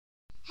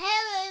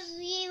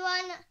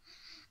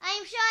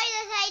I'm sorry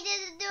that I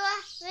didn't do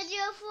a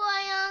video for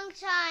a long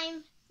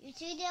time. You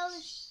see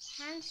those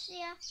hands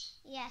there?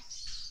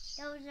 Yes,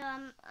 those are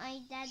my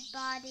dead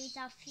bodies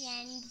of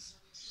friends.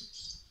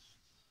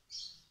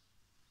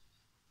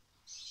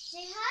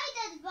 Say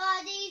hi, dead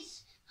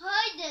bodies.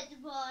 Hi,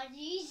 dead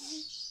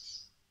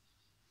bodies.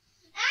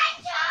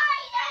 I'm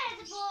sorry, dead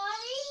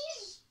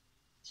bodies.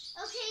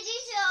 Okay,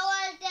 these are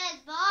all dead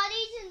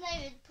bodies, and I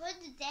would put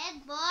the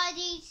dead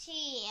bodies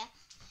here.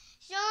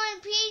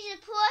 Someone please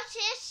report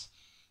it.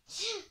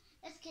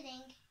 Just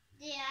kidding.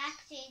 They're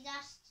actually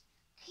just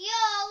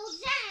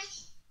cute.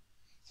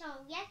 So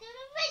get to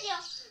the video.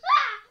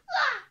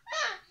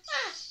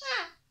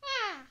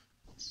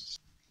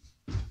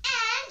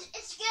 And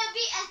it's gonna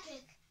be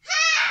epic.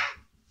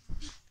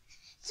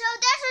 So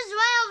that was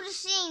one of the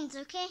scenes,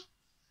 okay?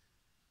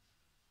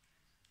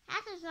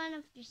 That was one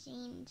of the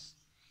scenes.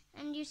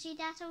 And you see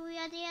that over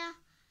there?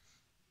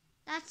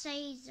 That's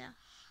Aza.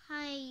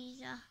 Hi,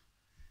 Aza.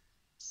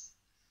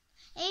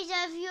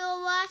 Aza, if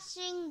you're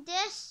watching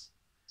this,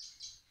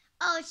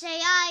 oh,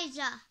 say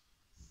Aza.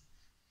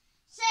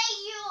 Say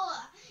you.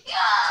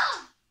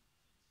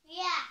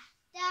 Yeah,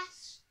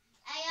 that's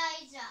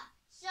Aza.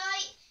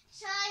 Sorry,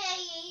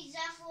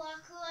 Aza,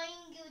 for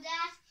calling you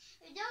that.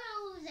 You don't know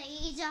who's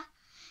Aza.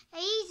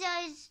 Aza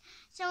is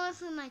someone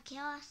from my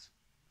class.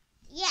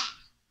 Yeah.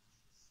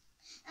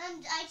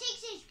 And I think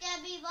she's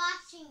gonna be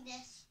watching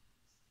this.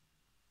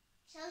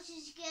 So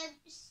she's gonna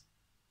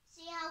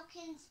see how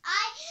can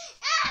I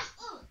am.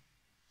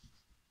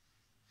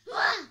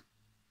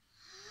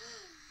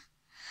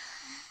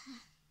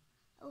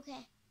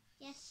 Okay.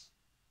 Yes.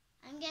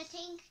 I'm gonna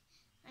take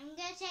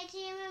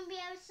him and be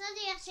able to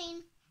study a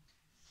scene.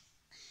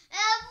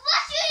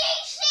 What do you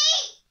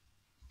see?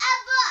 A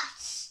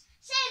bus.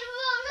 Say the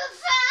word of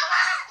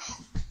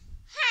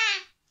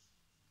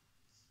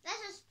That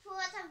was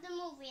part of the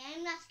movie.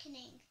 I'm not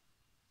kidding.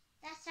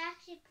 That's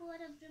actually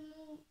part of the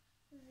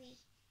movie.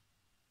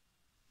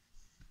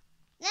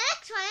 The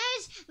next one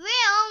is We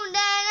Own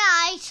the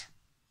Night.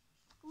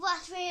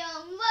 What we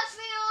own?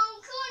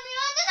 Currently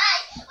on the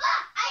night.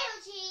 I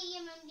don't see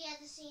him in the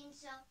other scene,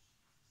 so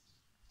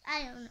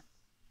I don't know.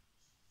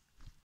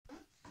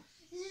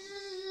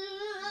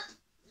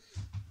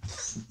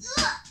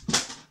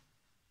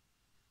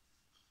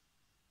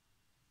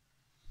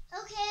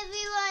 Okay,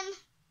 everyone.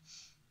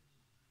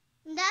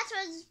 That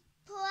was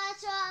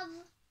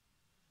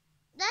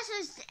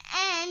the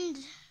end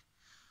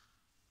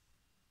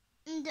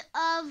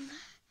of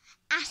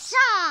a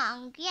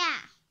song, yeah.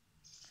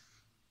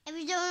 If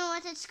you don't know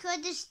what it's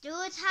called, just do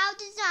it how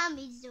the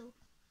zombies do.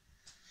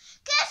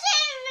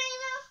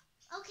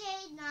 Okay,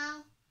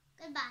 now,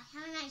 goodbye.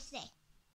 Have a nice day.